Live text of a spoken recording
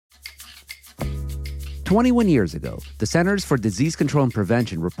21 years ago, the Centers for Disease Control and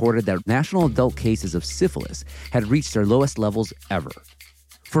Prevention reported that national adult cases of syphilis had reached their lowest levels ever.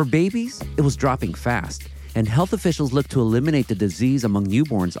 For babies, it was dropping fast, and health officials looked to eliminate the disease among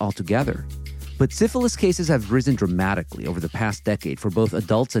newborns altogether. But syphilis cases have risen dramatically over the past decade for both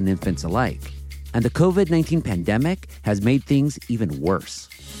adults and infants alike. And the COVID-19 pandemic has made things even worse.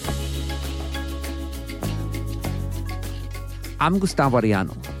 I'm Gustavo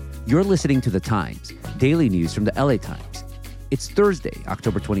Arellano. You're listening to The Times, daily news from the LA Times. It's Thursday,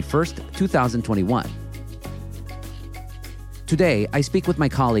 October 21st, 2021. Today, I speak with my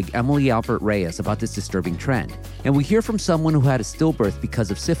colleague Emily Alpert Reyes about this disturbing trend, and we hear from someone who had a stillbirth because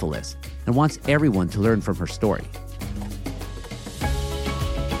of syphilis and wants everyone to learn from her story.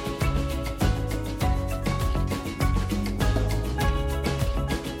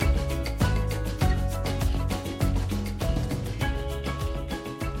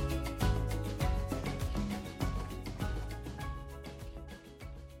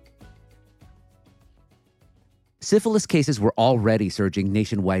 Syphilis cases were already surging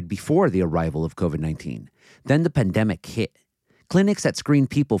nationwide before the arrival of COVID-19. Then the pandemic hit. Clinics that screened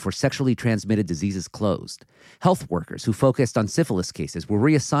people for sexually transmitted diseases closed. Health workers who focused on syphilis cases were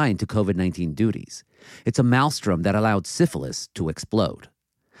reassigned to COVID-19 duties. It's a maelstrom that allowed syphilis to explode.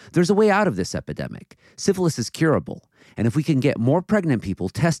 There's a way out of this epidemic. Syphilis is curable, and if we can get more pregnant people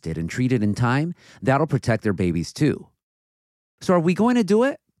tested and treated in time, that'll protect their babies too. So are we going to do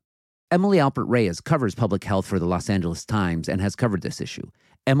it? Emily Alpert Reyes covers public health for the Los Angeles Times and has covered this issue.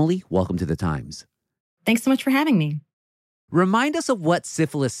 Emily, welcome to the Times. Thanks so much for having me. Remind us of what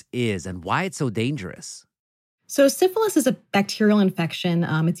syphilis is and why it's so dangerous. So syphilis is a bacterial infection.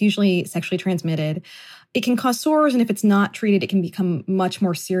 It's usually sexually transmitted. It can cause sores, and if it's not treated, it can become much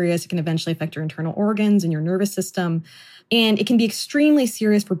more serious. It can eventually affect your internal organs and your nervous system. And it can be extremely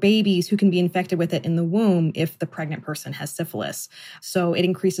serious for babies who can be infected with it in the womb if the pregnant person has syphilis. So it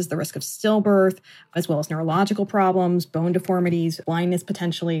increases the risk of stillbirth, as well as neurological problems, bone deformities, blindness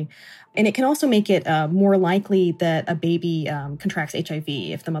potentially. And it can also make it more likely that a baby contracts HIV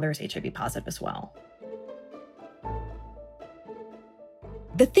if the mother is HIV positive as well.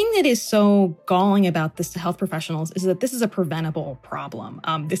 The thing that is so galling about this to health professionals is that this is a preventable problem.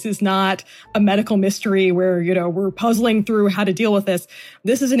 This is not a medical mystery where, we're puzzling through how to deal with this.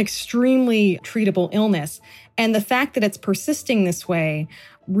 This is an extremely treatable illness. And the fact that it's persisting this way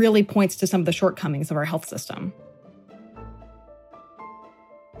really points to some of the shortcomings of our health system.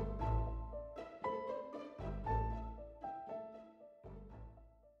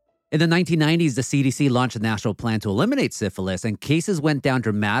 In the 1990s, the CDC launched a national plan to eliminate syphilis, and cases went down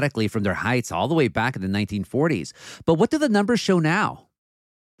dramatically from their heights all the way back in the 1940s. But what do the numbers show now?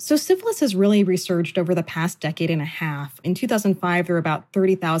 So syphilis has really resurged over the past decade and a half. In 2005, there were about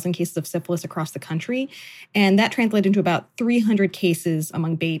 30,000 cases of syphilis across the country, and that translated into about 300 cases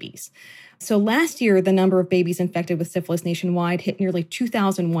among babies. So last year, the number of babies infected with syphilis nationwide hit nearly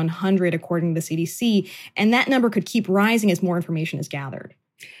 2,100, according to the CDC, and that number could keep rising as more information is gathered.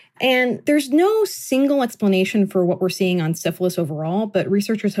 And there's no single explanation for what we're seeing on syphilis overall, but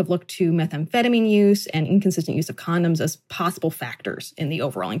researchers have looked to methamphetamine use and inconsistent use of condoms as possible factors in the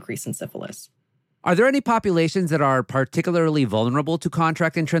overall increase in syphilis. Are there any populations that are particularly vulnerable to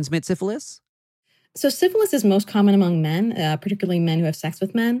contract and transmit syphilis? So syphilis is most common among men, particularly men who have sex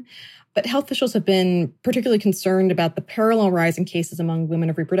with men. But health officials have been particularly concerned about the parallel rise in cases among women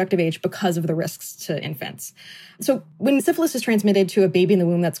of reproductive age because of the risks to infants. So when syphilis is transmitted to a baby in the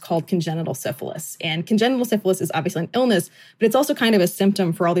womb, that's called congenital syphilis. And congenital syphilis is obviously an illness, but it's also kind of a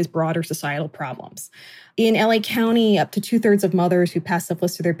symptom for all these broader societal problems. In LA County, up to 2/3 of mothers who passed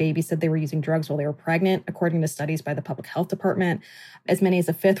syphilis to their babies said they were using drugs while they were pregnant, according to studies by the Public Health Department. As many as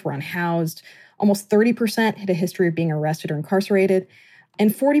a fifth were unhoused. Almost 30% had a history of being arrested or incarcerated.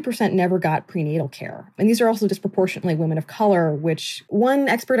 And 40% never got prenatal care. And these are also disproportionately women of color, which one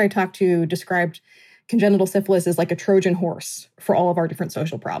expert I talked to described congenital syphilis as like a Trojan horse for all of our different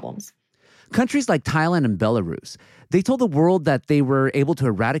social problems. Countries like Thailand and Belarus, they told the world that they were able to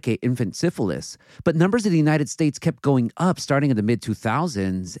eradicate infant syphilis, but numbers in the United States kept going up starting in the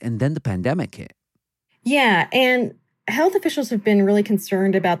mid-2000s, and then the pandemic hit. Yeah, and health officials have been really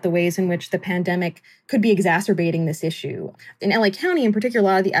concerned about the ways in which the pandemic could be exacerbating this issue. In LA County, in particular, a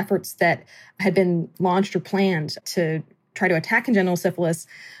lot of the efforts that had been launched or planned to try to attack congenital syphilis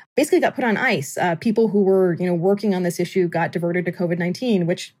basically got put on ice. People who were, working on this issue got diverted to COVID-19,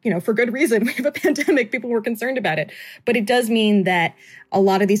 which, for good reason. We have a pandemic. People were concerned about it. But it does mean that a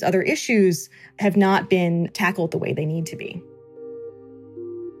lot of these other issues have not been tackled the way they need to be.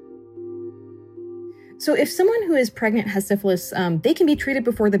 So if someone who is pregnant has syphilis, they can be treated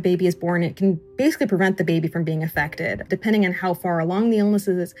before the baby is born. It can basically prevent the baby from being affected. Depending on how far along the illness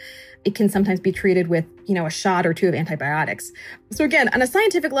is, it can sometimes be treated with, a shot or two of antibiotics. So again, on a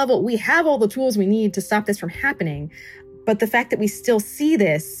scientific level, we have all the tools we need to stop this from happening. But the fact that we still see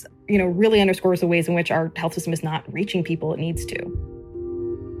this, really underscores the ways in which our health system is not reaching people it needs to.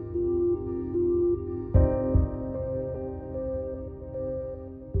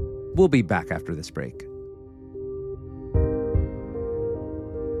 We'll be back after this break.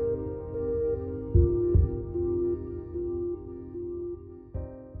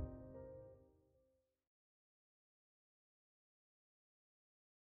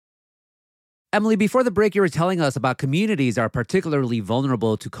 Emily, before the break, you were telling us about communities are particularly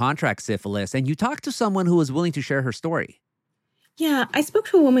vulnerable to contract syphilis, and you talked to someone who was willing to share her story. Yeah, I spoke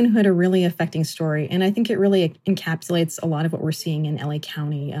to a woman who had a really affecting story, and I think it really encapsulates a lot of what we're seeing in LA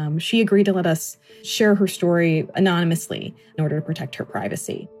County. She agreed to let us share her story anonymously in order to protect her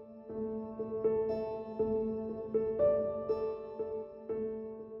privacy.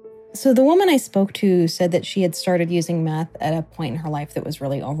 So the woman I spoke to said that she had started using meth at a point in her life that was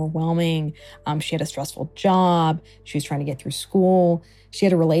really overwhelming. She had a stressful job. She was trying to get through school. She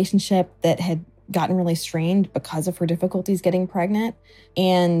had a relationship that had gotten really strained because of her difficulties getting pregnant.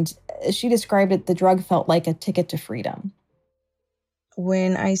 And she described it, the drug felt like a ticket to freedom.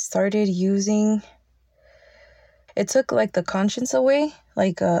 When I started using, it took like the conscience away,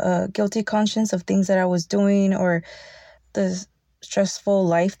 like a guilty conscience of things that I was doing or the stressful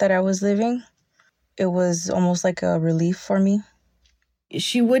life that I was living. It was almost like a relief for me.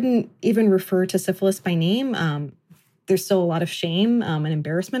 She wouldn't even refer to syphilis by name. There's still a lot of shame and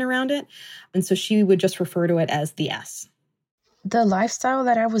embarrassment around it. And so she would just refer to it as the S. The lifestyle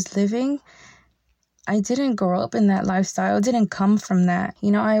that I was living, I didn't grow up in that lifestyle. It didn't come from that.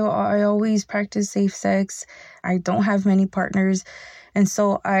 I always practice safe sex. I don't have many partners. And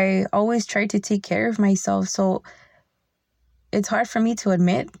so I always tried to take care of myself. So it's hard for me to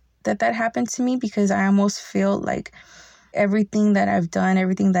admit that happened to me because I almost feel like everything that I've done,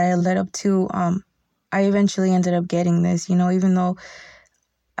 everything that I led up to, I eventually ended up getting this, even though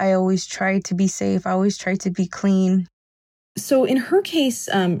I always tried to be safe. I always tried to be clean. So in her case,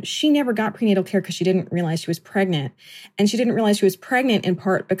 she never got prenatal care because she didn't realize she was pregnant. And she didn't realize she was pregnant in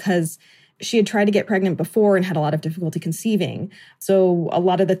part because she had tried to get pregnant before and had a lot of difficulty conceiving. So a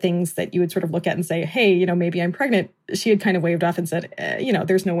lot of the things that you would sort of look at and say, hey, maybe I'm pregnant, she had kind of waved off and said,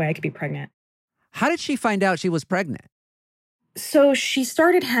 there's no way I could be pregnant. How did she find out she was pregnant? So she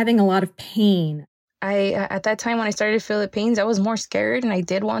started having a lot of pain. At that time when I started to feel the pains, I was more scared and I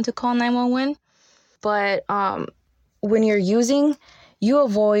did want to call 911. But when you're using, you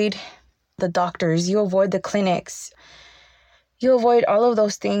avoid the doctors, you avoid the clinics. You avoid all of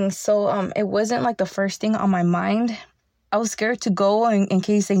those things. So it wasn't like the first thing on my mind. I was scared to go in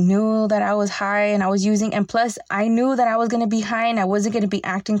case they knew that I was high and I was using. And plus, I knew that I was going to be high and I wasn't going to be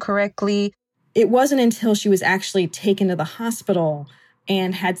acting correctly. It wasn't until she was actually taken to the hospital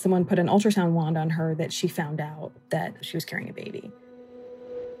and had someone put an ultrasound wand on her that she found out that she was carrying a baby.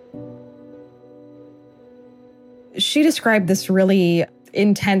 She described this really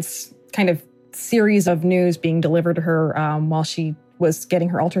intense kind of series of news being delivered to her while she was getting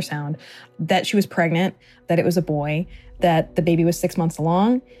her ultrasound, that she was pregnant, that it was a boy, that the baby was 6 months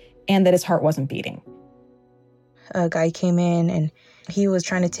along, and that his heart wasn't beating. A guy came in and he was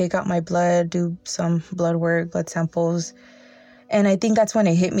trying to take out my blood, do some blood work, blood samples. And I think that's when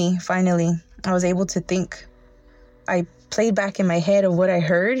it hit me, finally. I was able to think. I played back in my head of what I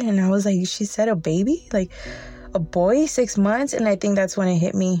heard, and I was like, she said a baby? Like, a boy, 6 months? And I think that's when it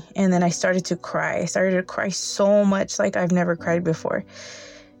hit me. And then I started to cry. I started to cry so much, like I've never cried before.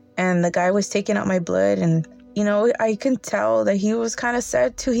 And the guy was taking out my blood, and I can tell that he was kind of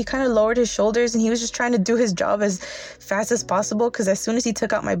sad too. He kind of lowered his shoulders and he was just trying to do his job as fast as possible, because as soon as he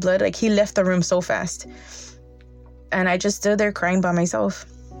took out my blood, like, he left the room so fast. And I just stood there crying by myself.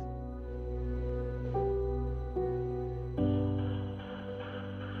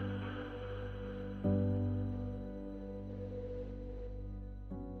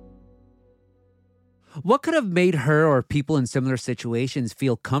 What could have made her or people in similar situations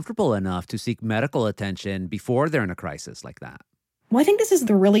feel comfortable enough to seek medical attention before they're in a crisis like that? Well, I think this is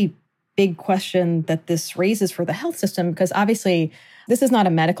the really big question that this raises for the health system, because obviously this is not a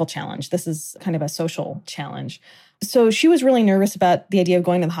medical challenge. This is kind of a social challenge. So she was really nervous about the idea of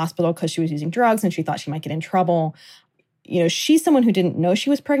going to the hospital because she was using drugs and she thought she might get in trouble. She's someone who didn't know she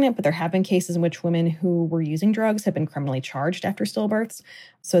was pregnant, but there have been cases in which women who were using drugs have been criminally charged after stillbirths.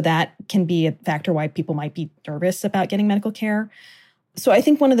 So that can be a factor why people might be nervous about getting medical care. So I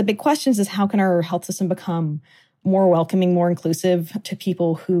think one of the big questions is how can our health system become more welcoming, more inclusive to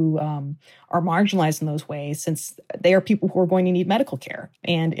people who are marginalized in those ways, since they are people who are going to need medical care.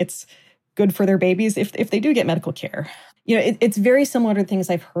 And it's good for their babies if they do get medical care. It's very similar to things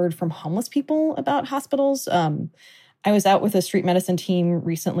I've heard from homeless people about hospitals. I was out with a street medicine team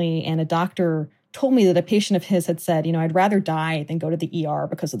recently, and a doctor told me that a patient of his had said, I'd rather die than go to the ER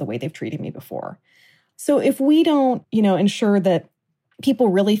because of the way they've treated me before. So if we don't, ensure that people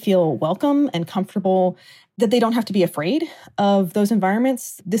really feel welcome and comfortable, that they don't have to be afraid of those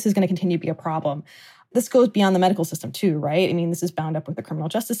environments, this is going to continue to be a problem. This goes beyond the medical system too, right? I mean, this is bound up with the criminal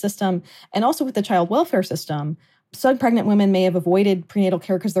justice system and also with the child welfare system. Some pregnant women may have avoided prenatal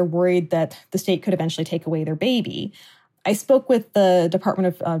care because they're worried that the state could eventually take away their baby. I spoke with the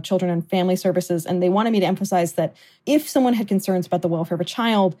Department of Children and Family Services, and they wanted me to emphasize that if someone had concerns about the welfare of a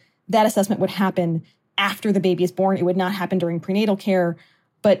child, that assessment would happen after the baby is born. It would not happen during prenatal care.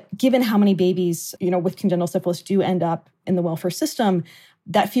 But given how many babies, with congenital syphilis do end up in the welfare system,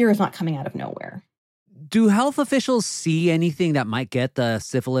 that fear is not coming out of nowhere. Do health officials see anything that might get the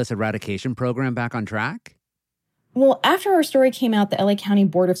syphilis eradication program back on track? Well, after our story came out, the LA County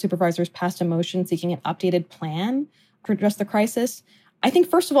Board of Supervisors passed a motion seeking an updated plan to address the crisis. I think,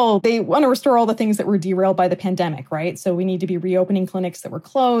 first of all, they want to restore all the things that were derailed by the pandemic, right? So we need to be reopening clinics that were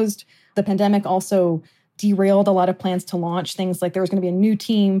closed. The pandemic also derailed a lot of plans to launch things like there was going to be a new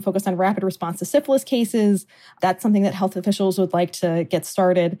team focused on rapid response to syphilis cases. That's something that health officials would like to get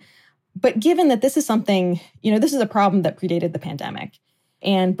started. But given that this is something, this is a problem that predated the pandemic.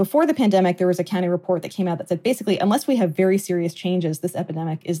 And before the pandemic, there was a county report that came out that said, basically, unless we have very serious changes, this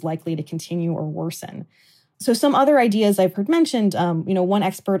epidemic is likely to continue or worsen. So some other ideas I've heard mentioned, one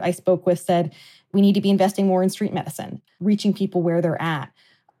expert I spoke with said, we need to be investing more in street medicine, reaching people where they're at.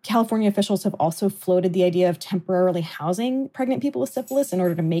 California officials have also floated the idea of temporarily housing pregnant people with syphilis in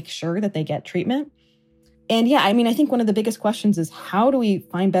order to make sure that they get treatment. And I think one of the biggest questions is how do we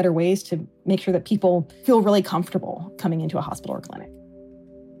find better ways to make sure that people feel really comfortable coming into a hospital or clinic?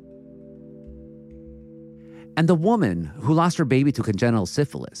 And the woman who lost her baby to congenital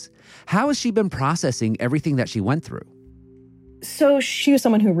syphilis, how has she been processing everything that she went through? So she was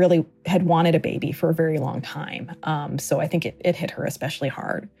someone who really had wanted a baby for a very long time. So I think it hit her especially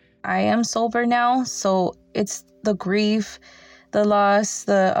hard. I am sober now, so it's the grief, the loss,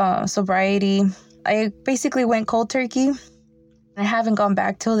 the sobriety. I basically went cold turkey. I haven't gone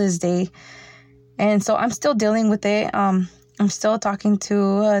back till this day. And so I'm still dealing with it. I'm still talking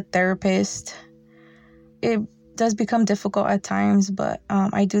to a therapist. It does become difficult at times, but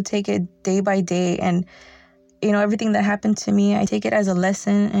I do take it day by day. And, everything that happened to me, I take it as a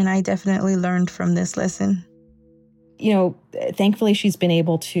lesson, and I definitely learned from this lesson. Thankfully, she's been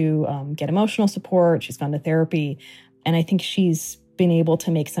able to get emotional support. She's gone to therapy. And I think she's been able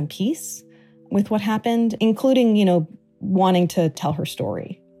to make some peace with what happened, including, wanting to tell her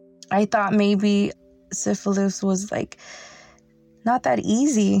story. I thought maybe syphilis was not that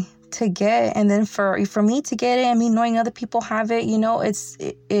easy to get, and then for me to get it, knowing other people have it,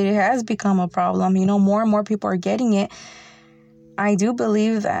 it has become a problem. More and more people are getting it. I do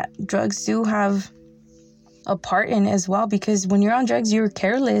believe that drugs do have a part in it as well, because when you're on drugs, you're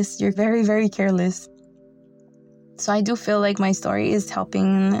careless. You're very, very careless. So I do feel like my story is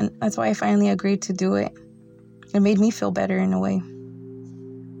helping, and that's why I finally agreed to do it. It made me feel better in a way.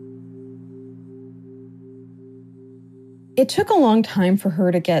 It took a long time for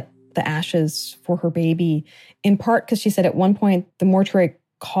her to get the ashes for her baby, in part because she said at one point the mortuary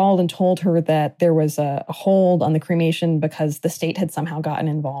called and told her that there was a hold on the cremation because the state had somehow gotten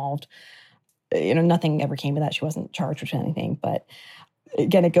involved. Nothing ever came of that. She wasn't charged with anything. But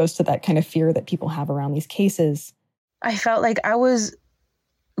again, it goes to that kind of fear that people have around these cases. I felt like I was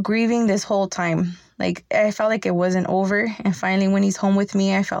grieving this whole time. I felt like it wasn't over. And finally, when he's home with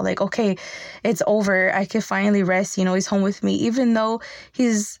me, I felt like, okay, it's over. I could finally rest. He's home with me. Even though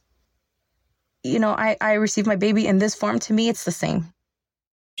he's, I received my baby in this form, to me, it's the same.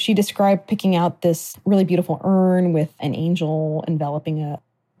 She described picking out this really beautiful urn with an angel enveloping a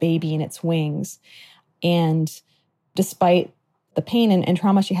baby in its wings. And despite the pain and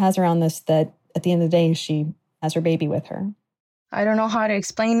trauma she has around this, that at the end of the day, she has her baby with her. I don't know how to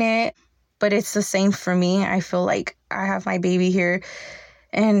explain it, but it's the same for me. I feel like I have my baby here,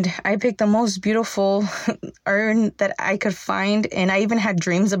 and I picked the most beautiful urn that I could find, and I even had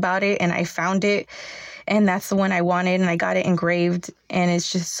dreams about it, and I found it, and that's the one I wanted, and I got it engraved, and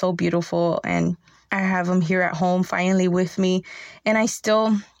it's just so beautiful, and I have him here at home finally with me, and I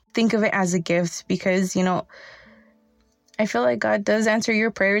still think of it as a gift because, I feel like God does answer your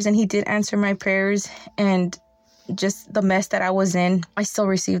prayers, and he did answer my prayers, and just the mess that I was in, I still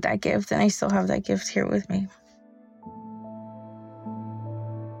received that gift, and I still have that gift here with me.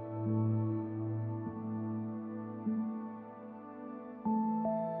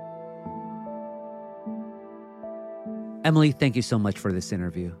 Emily, thank you so much for this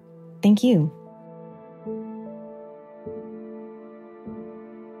interview. Thank you.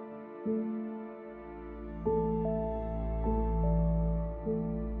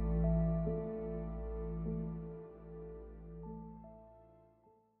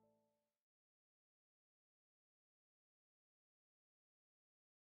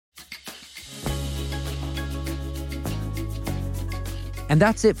 And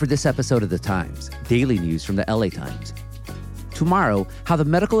that's it for this episode of The Times, daily news from the LA Times. Tomorrow, how the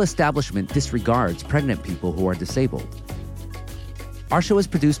medical establishment disregards pregnant people who are disabled. Our show is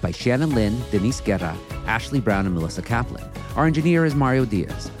produced by Shannon Lin, Denise Guerra, Ashley Brown, and Melissa Kaplan. Our engineer is Mario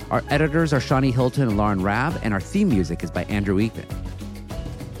Diaz. Our editors are Shani Hilton and Lauren Rabb, and our theme music is by Andrew Eapen.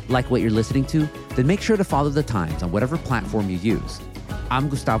 Like what you're listening to? Then make sure to follow The Times on whatever platform you use. I'm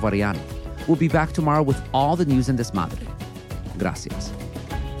Gustavo Arellano. We'll be back tomorrow with all the news in Desmadre. Gracias.